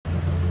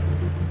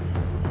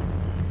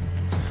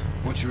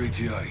What's your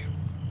ETA?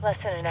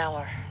 Less than an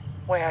hour.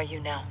 Where are you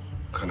now?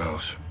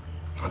 Canals.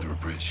 Under a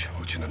bridge,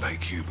 watching an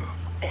AQ boat.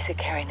 Is it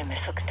carrying a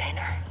missile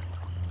container?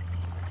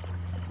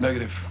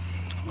 Negative.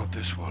 Not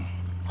this one.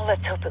 Well,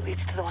 let's hope it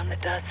leads to the one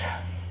that does.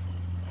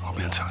 I'll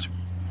be in touch.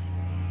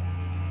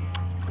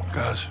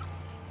 Guys.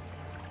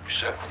 You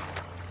set?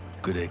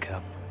 Good day,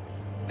 Cap.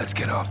 Let's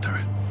get after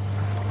it.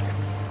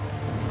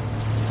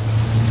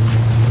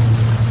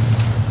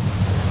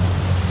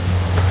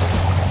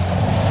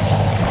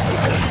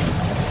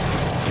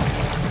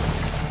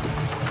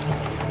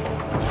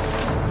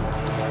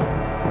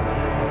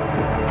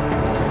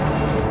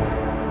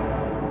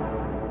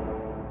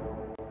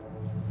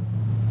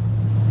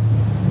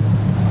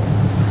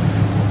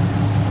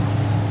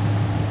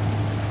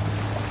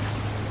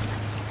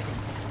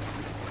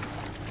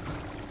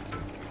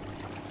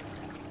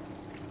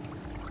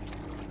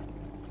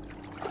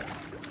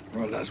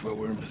 Right, that's where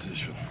we're in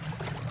position.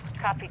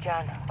 Copy,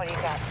 John. What do you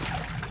got?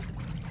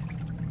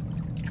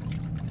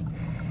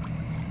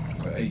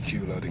 Got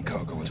AQ loading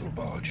cargo into a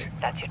barge.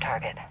 That's your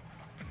target.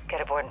 Get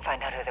aboard and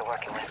find out who they're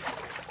working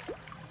with.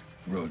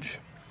 Rog.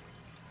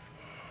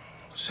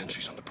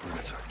 Sentries on the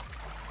perimeter.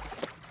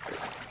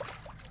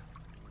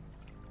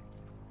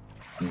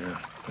 Yeah,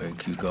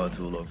 AQ guards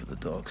all over the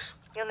docks.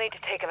 You'll need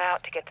to take them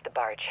out to get to the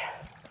barge.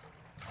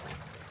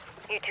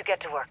 You two get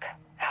to work.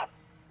 Out.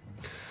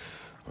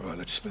 All right,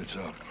 let's split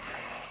up.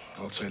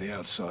 I'll take the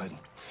outside.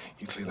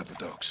 You clean up the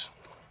docks.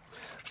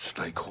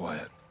 Stay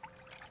quiet.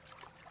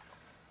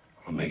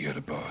 I'll meet you at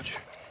the barge.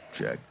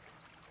 Check.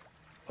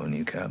 On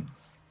you, Cap.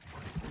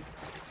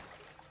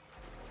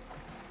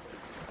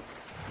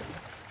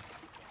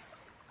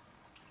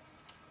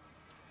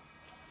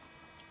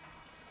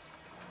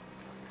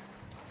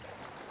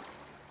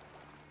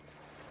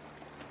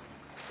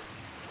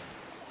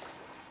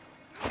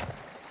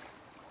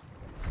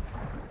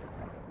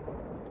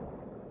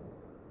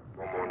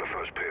 One more on the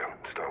first pier.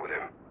 Start with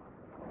him.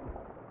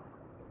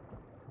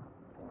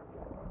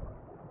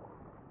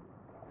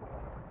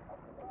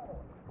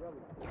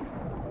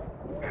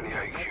 Any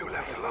AQ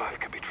left alive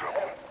could be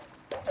trouble.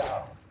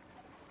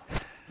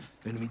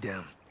 Enemy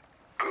down.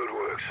 Good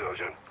work,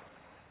 Sergeant.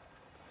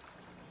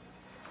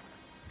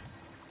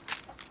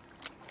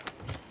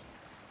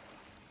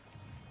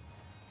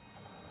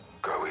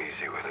 Go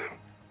easy with him.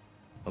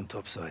 I'm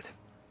topside.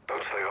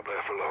 Don't stay up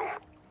there for long.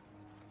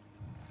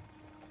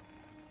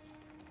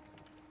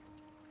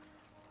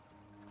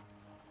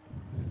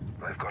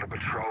 They've got a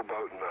patrol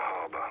boat in the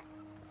harbor.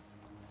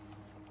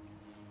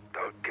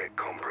 Don't get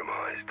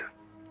compromised.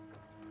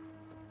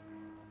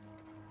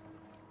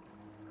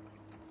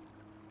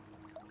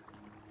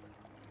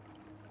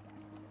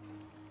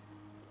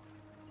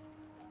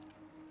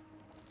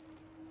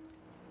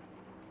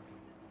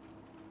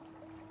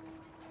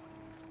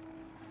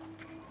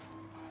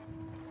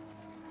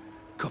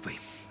 Copy.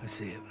 I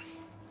see it.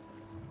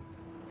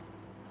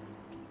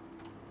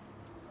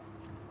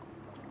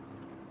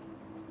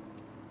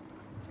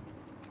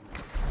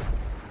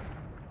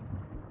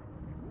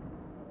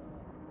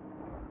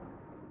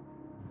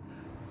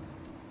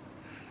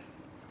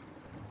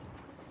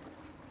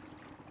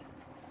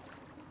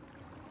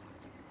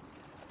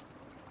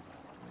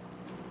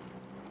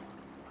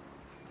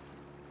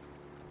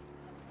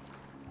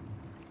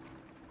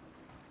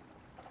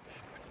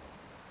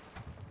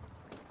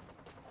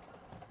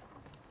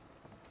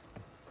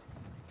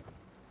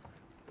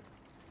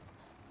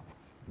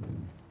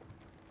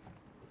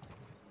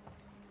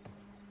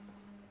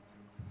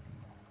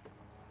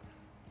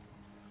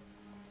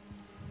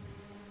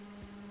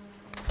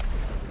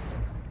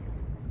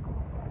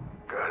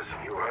 Guys,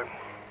 you all right?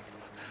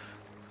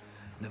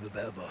 Never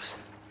better, boss.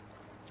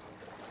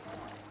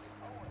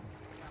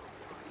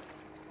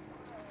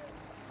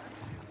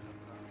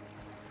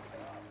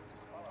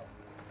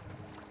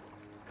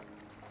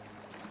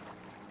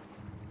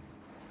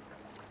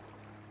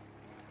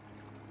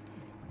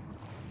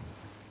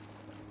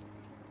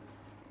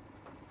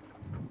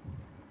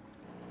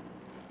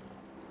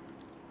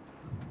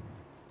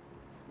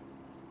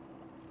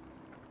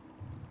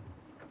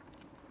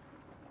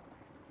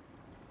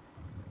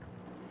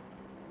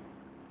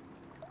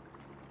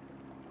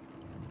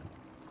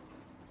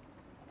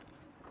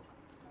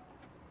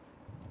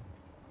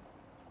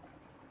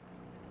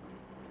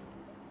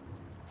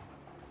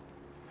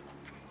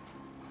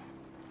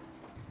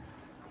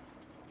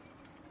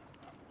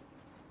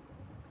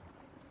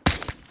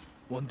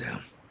 One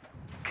down.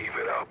 Keep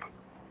it up.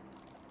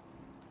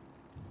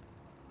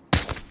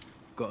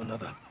 Got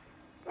another.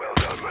 Well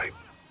done, mate.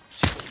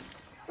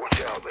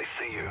 Watch out, they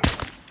see you.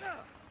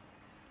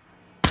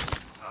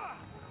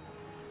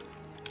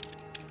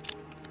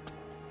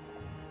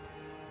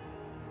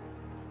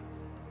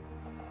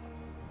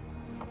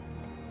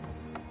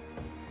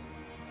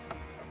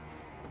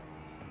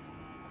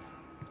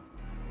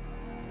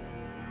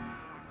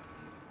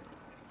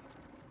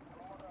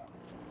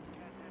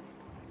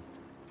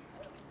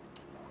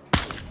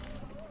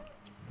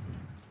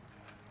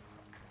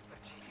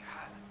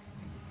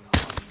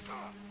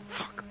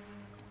 Fuck.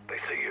 They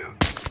see you.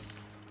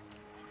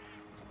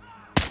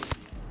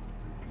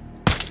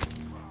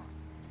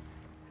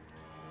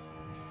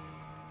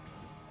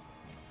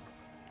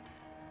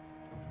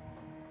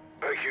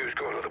 HQ's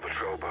got another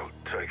patrol boat.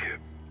 Take it.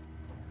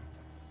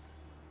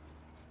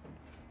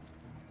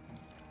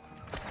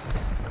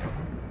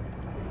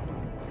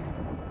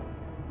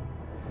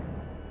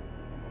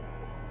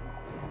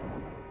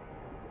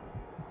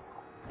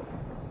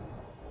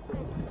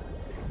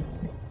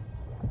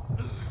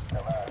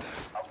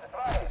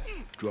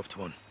 Dropped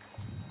one.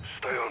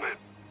 Stay on it.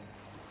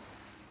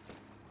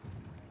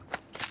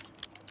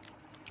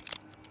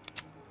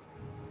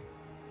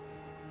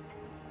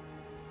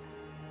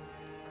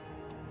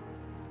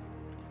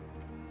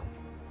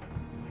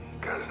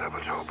 Guys, that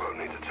patrol boat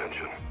needs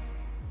attention.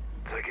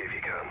 Take it if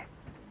you can.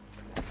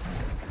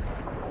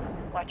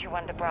 Watch your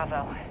 1 to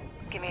Bravo.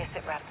 Give me a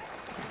sit rep.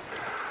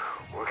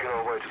 Working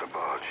our way to the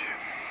barge.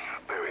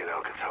 Burying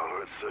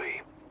Alcatala at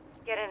sea.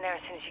 Get in there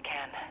as soon as you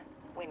can.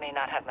 We may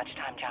not have much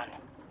time, John.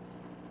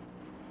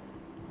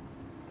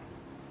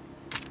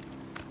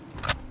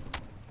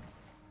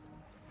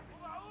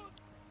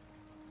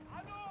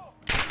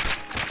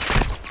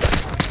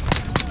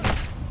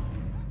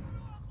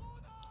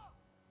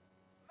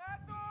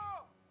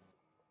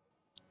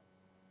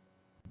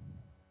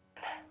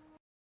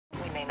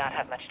 We may not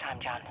have much time,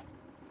 John.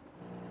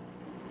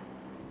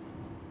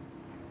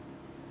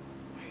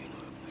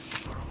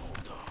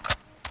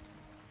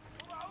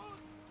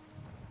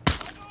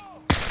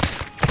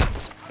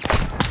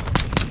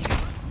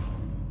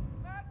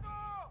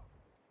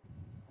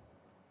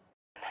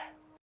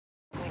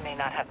 We may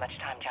not have much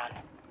time, John.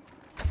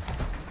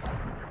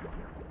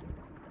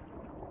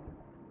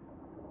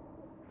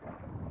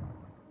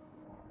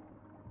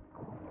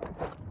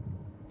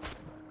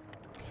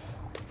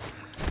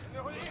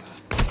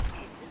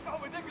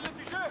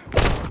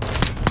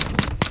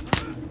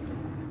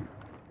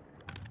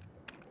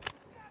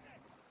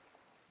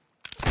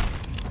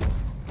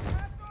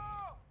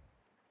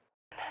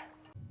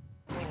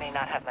 We may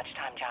not have much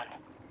time, John.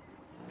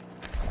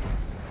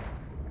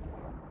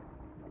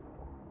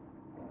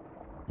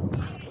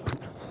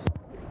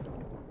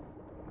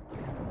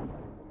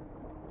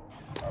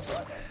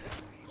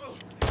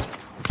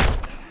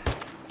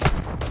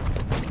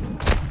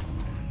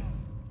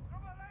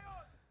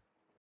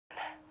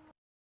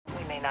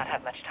 We may not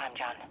have much time,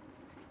 John.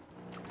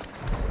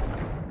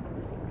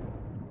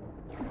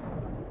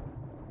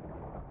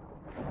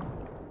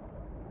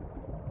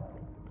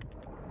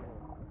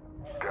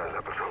 Guys,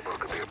 that patrol boat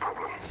could be a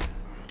problem.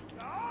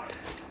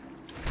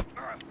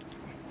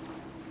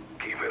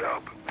 Keep it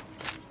up.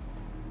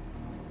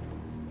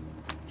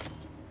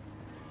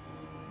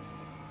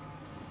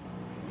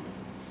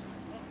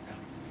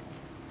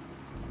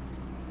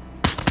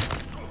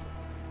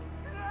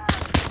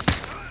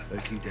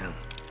 Better keep down.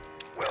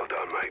 Well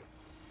done, mate.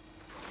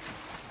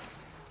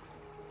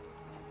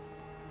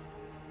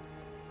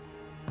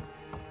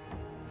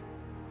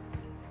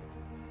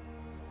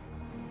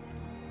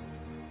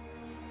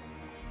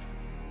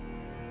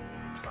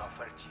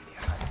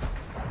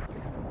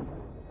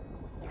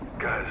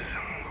 Guys,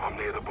 I'm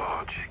near the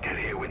barge. Get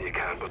here when you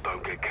can, but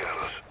don't get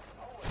careless.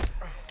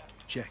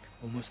 Check.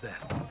 Almost there.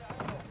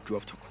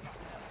 Dropped one.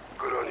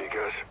 Good on you,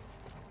 guys.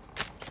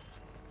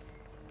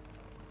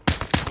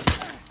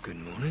 Good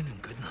morning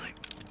and good night.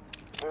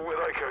 Well, where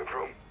they came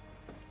from?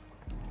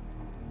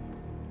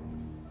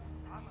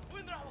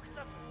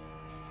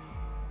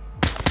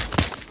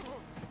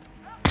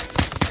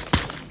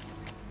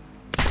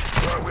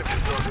 Right with you,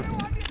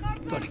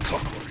 Sergeant. Bloody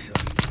clockwork, sir.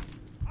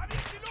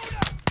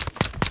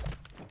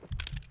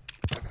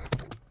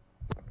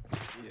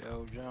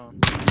 Yo, John.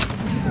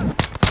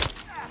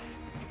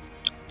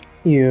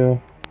 Yeah.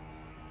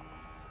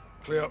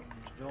 Clear.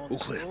 All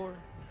clear.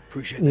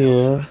 Appreciate the help,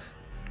 Yeah. sir.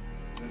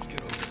 Let's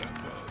get onto that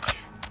barge.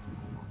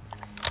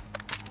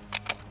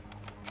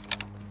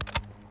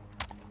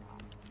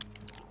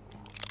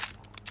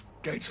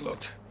 Gates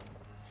locked.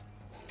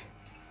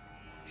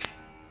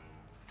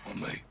 On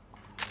me.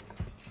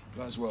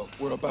 Laswell,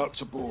 we're about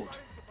to board.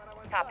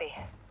 Copy.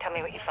 Tell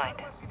me what you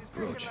find.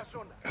 Roach,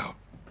 out.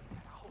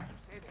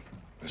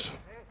 Listen.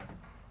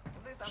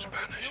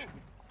 Spanish.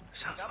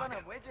 Sounds like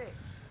it.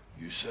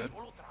 You said?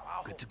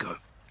 Good to go.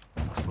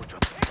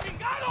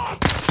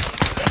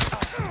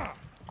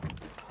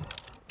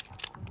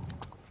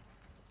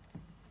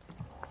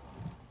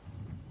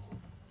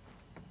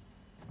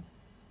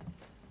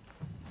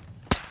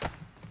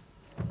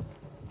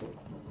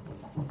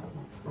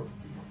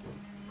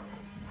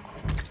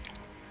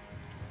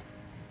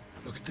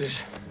 Look at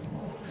this.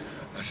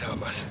 That's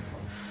Almas.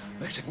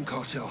 Mexican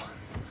cartel.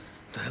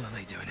 What the hell are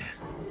they doing here?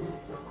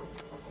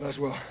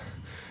 Laswell,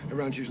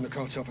 around using the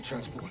cartel for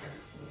transport.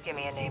 Give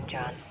me a name,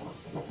 John.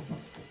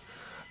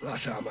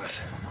 Las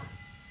Almas.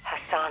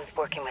 Hassan's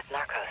working with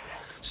narcos.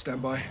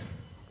 Stand by.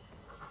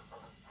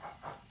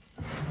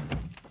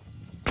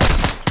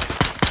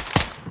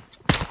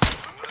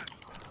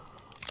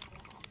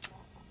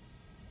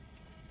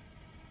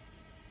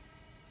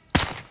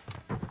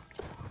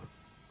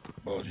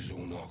 Barge is all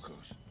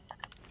narcos.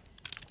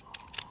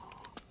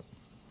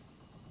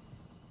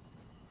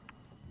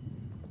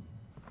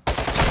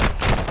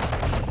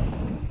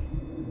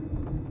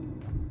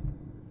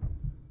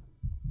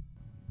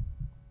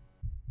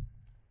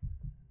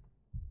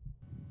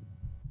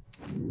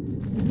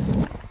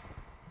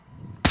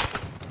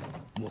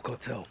 More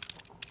cartel.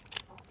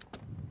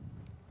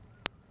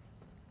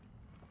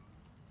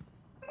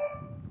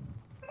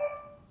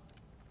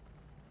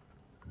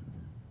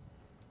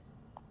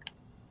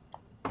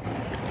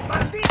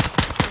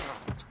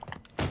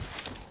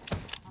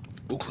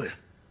 All clear.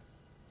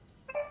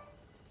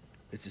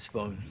 It's his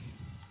phone.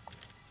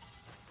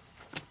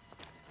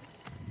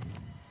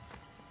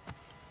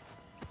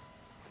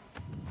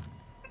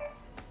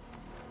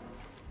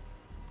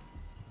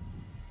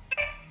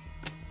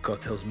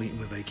 Cartel's meeting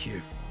with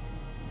AQ.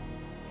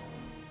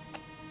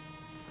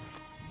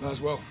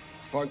 Laswell,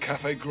 find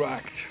Cafe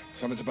Gracht.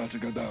 Something's about to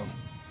go down.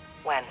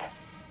 When?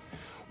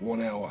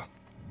 1 hour.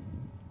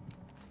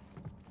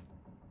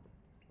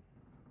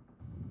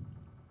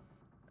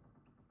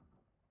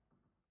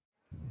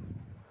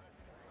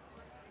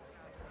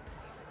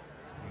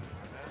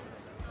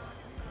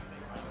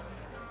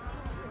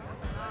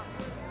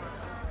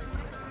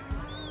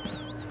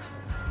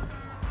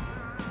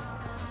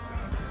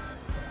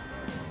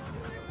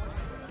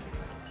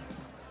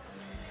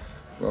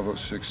 Bravo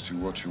 6 to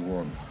what you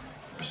want.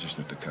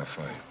 Position at the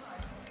cafe.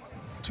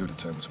 2 to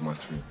tables by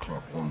 3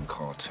 o'clock. 1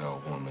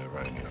 cartel, 1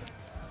 Iranian.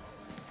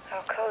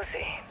 How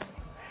cozy.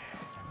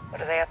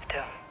 What are they up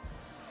to?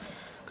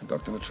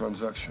 Conducting a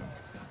transaction.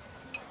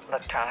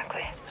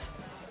 Electronically.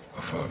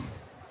 Affirm.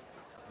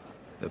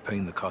 They're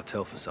paying the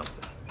cartel for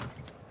something.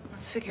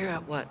 Let's figure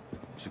out what.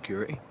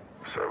 Security?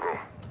 Several.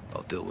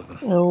 I'll deal with them.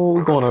 Oh,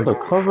 we're going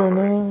undercover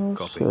now.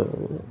 Copy.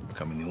 Shit.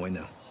 Coming your way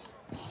now.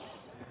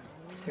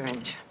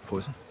 Syringe.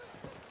 Poison?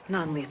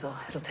 Non-lethal.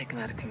 It'll take him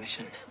out of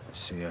commission.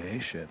 CIA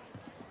shit.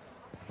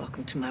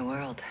 Welcome to my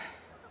world.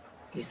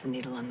 Use the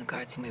needle on the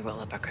guards, you may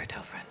roll up our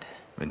cartel friend.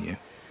 And you?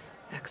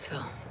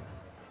 Exfil.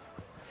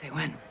 Say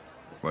when.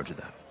 Roger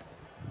that.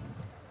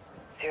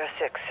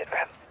 06, sit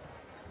rep.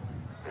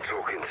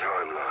 Talking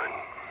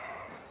timeline.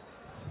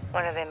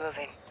 When are they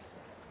moving?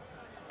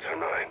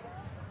 Tonight.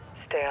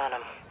 Stay on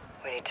them.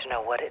 We need to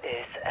know what it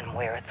is and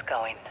where it's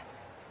going.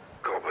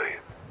 Copy.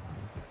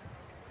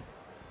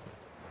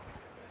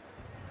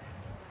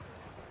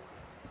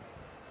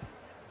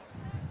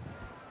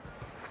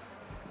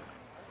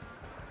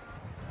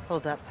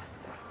 Hold up.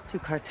 2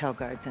 cartel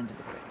guards under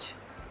the bridge.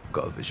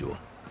 Got a visual.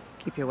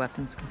 Keep your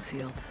weapons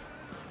concealed.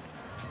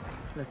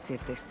 Let's see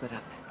if they split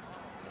up.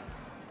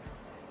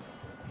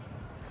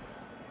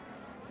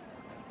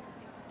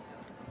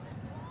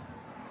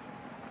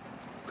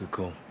 Good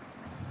call.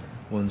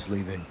 One's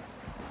leaving.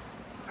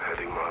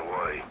 Heading my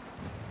way.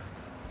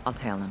 I'll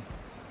tail him.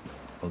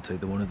 I'll take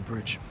the one at the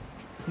bridge.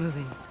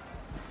 Moving.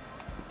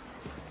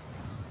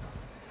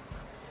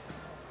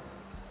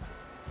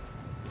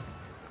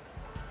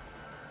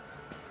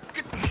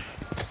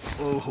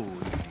 Oh,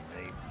 easy,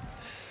 mate.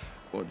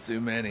 One too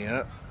many,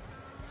 huh?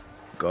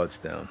 Guards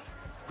down.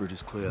 Bridge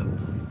is clear.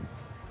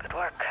 Good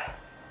work.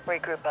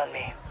 Regroup on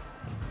me.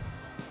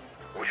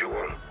 What you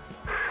want?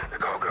 The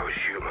cargo is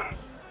human.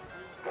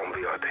 1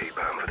 VIP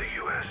bound for the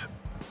US.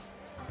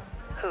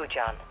 Who,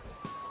 John?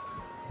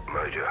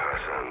 Major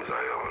Hassan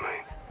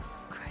Zayoni.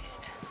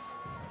 Christ.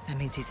 That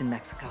means he's in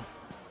Mexico.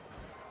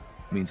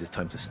 Means it's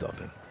time to stop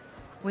him.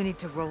 We need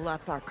to roll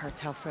up our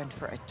cartel friend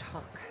for a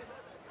talk.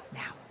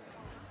 Now.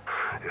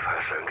 If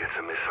Hassan gets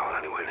a missile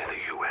anywhere near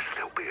the US,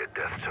 there'll be a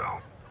death toll.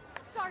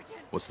 Sergeant!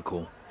 What's the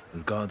call?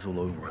 There's guards all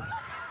over him.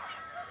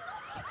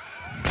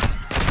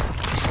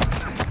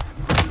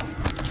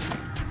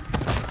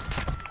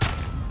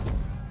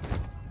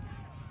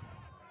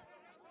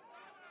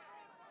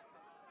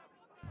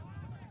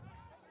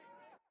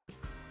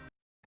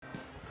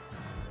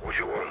 What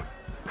you want?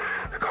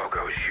 The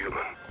cargo is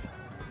human.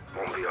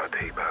 1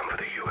 VIP bound for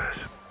the US.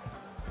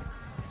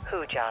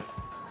 Who, John?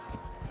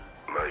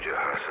 Major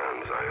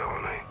Hassan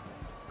Zayoni.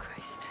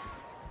 Christ.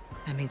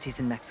 That means he's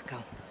in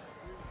Mexico.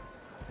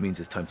 Means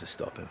it's time to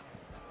stop him.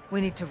 We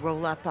need to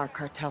roll up our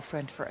cartel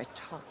friend for a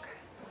talk.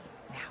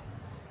 Now.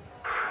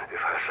 If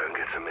Hassan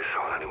gets a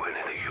missile anywhere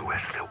near the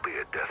US, there'll be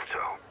a death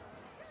toll.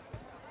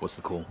 What's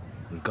the call?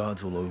 There's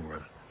guards all over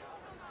him.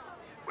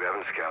 We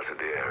haven't scouted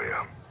the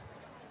area.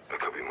 There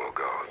could be more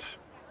guards.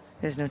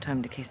 There's no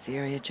time to case the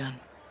area, John.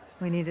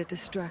 We need a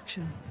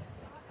distraction.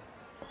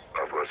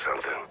 I've got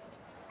something.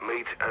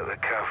 Meet at the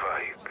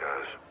cafe,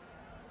 guys.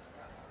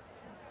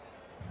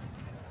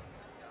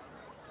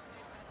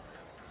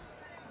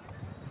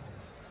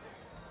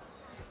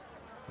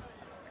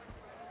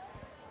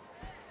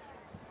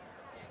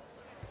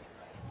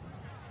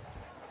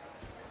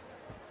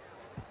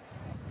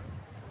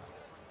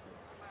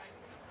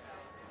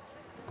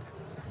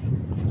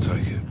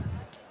 Take it.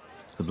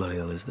 The bloody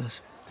hell is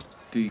this?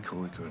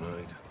 Decoy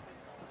grenade.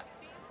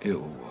 It'll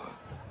work.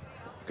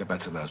 Get back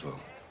to Laswell.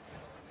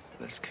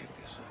 Let's kick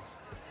this off.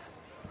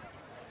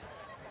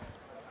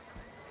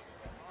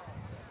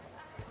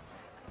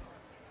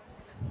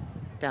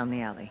 Down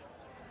the alley.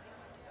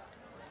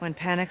 When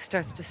panic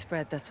starts to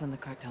spread, that's when the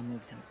cartel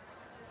moves him.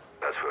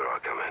 That's where I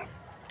come in.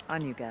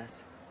 On you,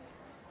 guys.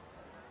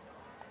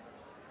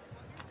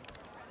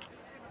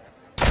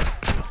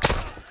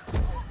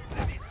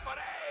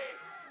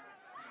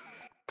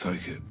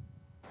 Take it.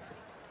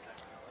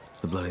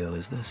 The bloody hell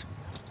is this?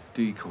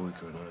 Decoy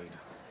grenade.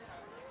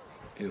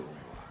 It'll work.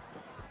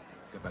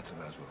 Get back to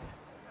Laswell.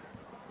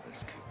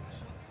 Let's kick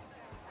this off.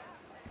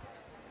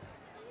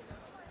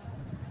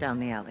 Down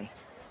the alley.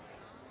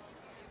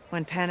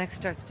 When panic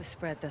starts to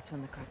spread, that's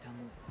when the cartel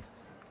moves.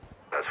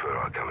 That's where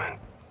I come in.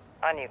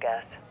 On you,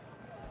 guys.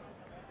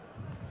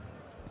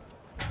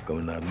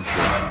 Going loud and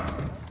clear.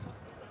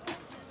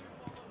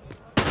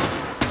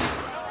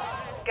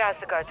 Guys,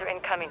 the guards are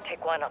incoming.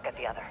 Take one, I'll get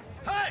the other.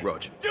 Hey!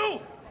 Rog.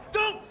 You!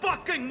 Don't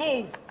fucking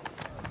move!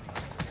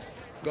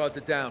 Guards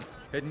are down.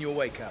 Heading your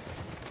way, Cap.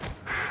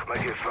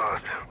 Make it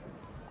fast.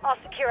 I'll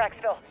secure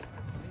Exville.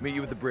 Meet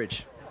you at the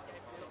bridge.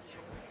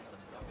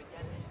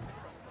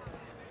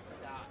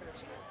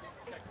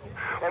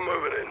 I'm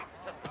moving in.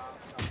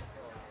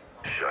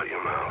 Shut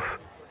your mouth.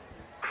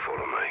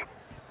 Follow me.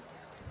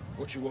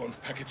 What you want?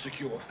 Packet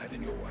secure.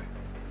 Heading your way.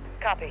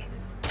 Copy.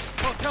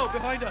 Cartel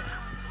behind us!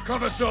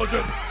 Cover,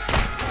 Sergeant!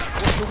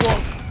 What you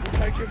want?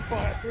 We're taking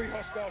fire. 3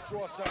 hostiles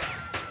to our side.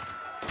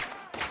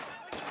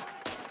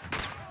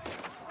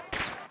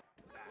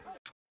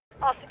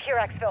 I'll secure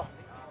Exville.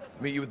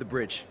 Meet you at the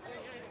bridge.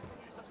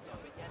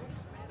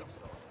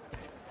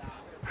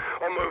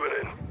 I'm moving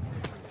in.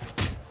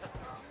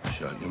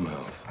 Shut your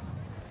mouth.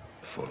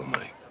 Follow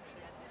me.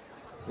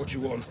 What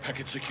you want?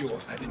 Packet secure.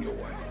 Heading your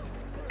way.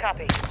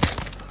 Copy.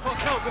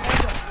 Cartel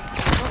behind us!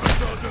 Cover,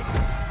 Sergeant!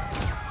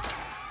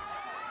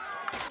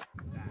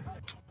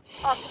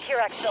 I'll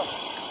secure Exville.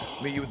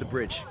 Meet you at the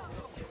bridge.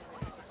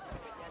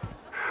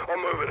 I'm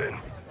moving in.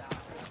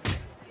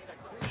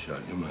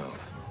 Shut your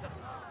mouth.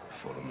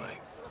 Follow me.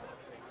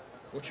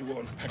 What you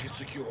want? Packet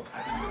secure.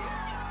 Heading your way.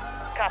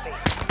 Copy.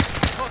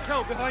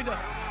 Cartel behind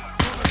us!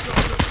 Cover,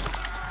 Sergeant!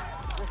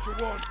 What you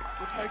want?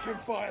 We're taking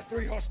fire.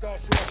 3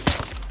 hostiles to our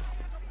side.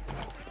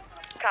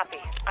 Copy.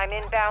 I'm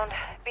inbound.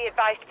 Be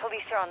advised,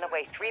 police are on the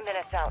way. 3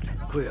 minutes out.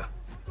 Clear.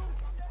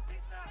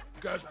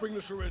 Guys, bring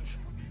the syringe.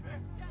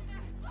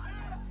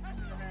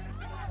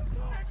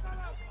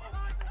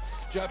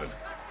 Jabbing.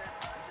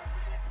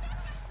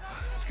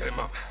 Let's get him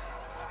up.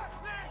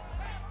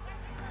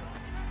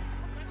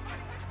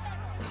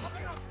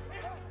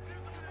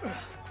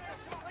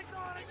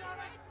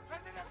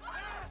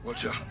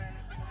 Watch out.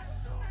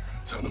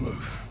 Time to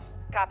move.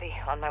 Copy.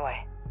 On my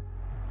way.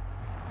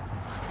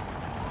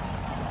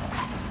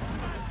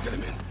 Get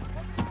him in.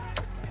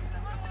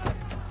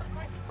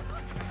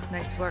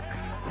 Nice work.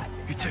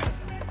 You too.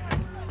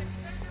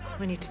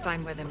 We need to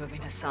find where they're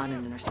moving Hassan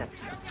and intercept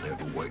him. Yeah,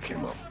 we'll wake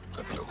him up.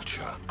 Have a little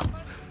chat.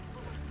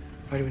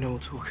 How do we know we'll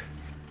talk?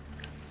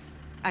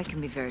 I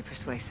can be very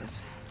persuasive.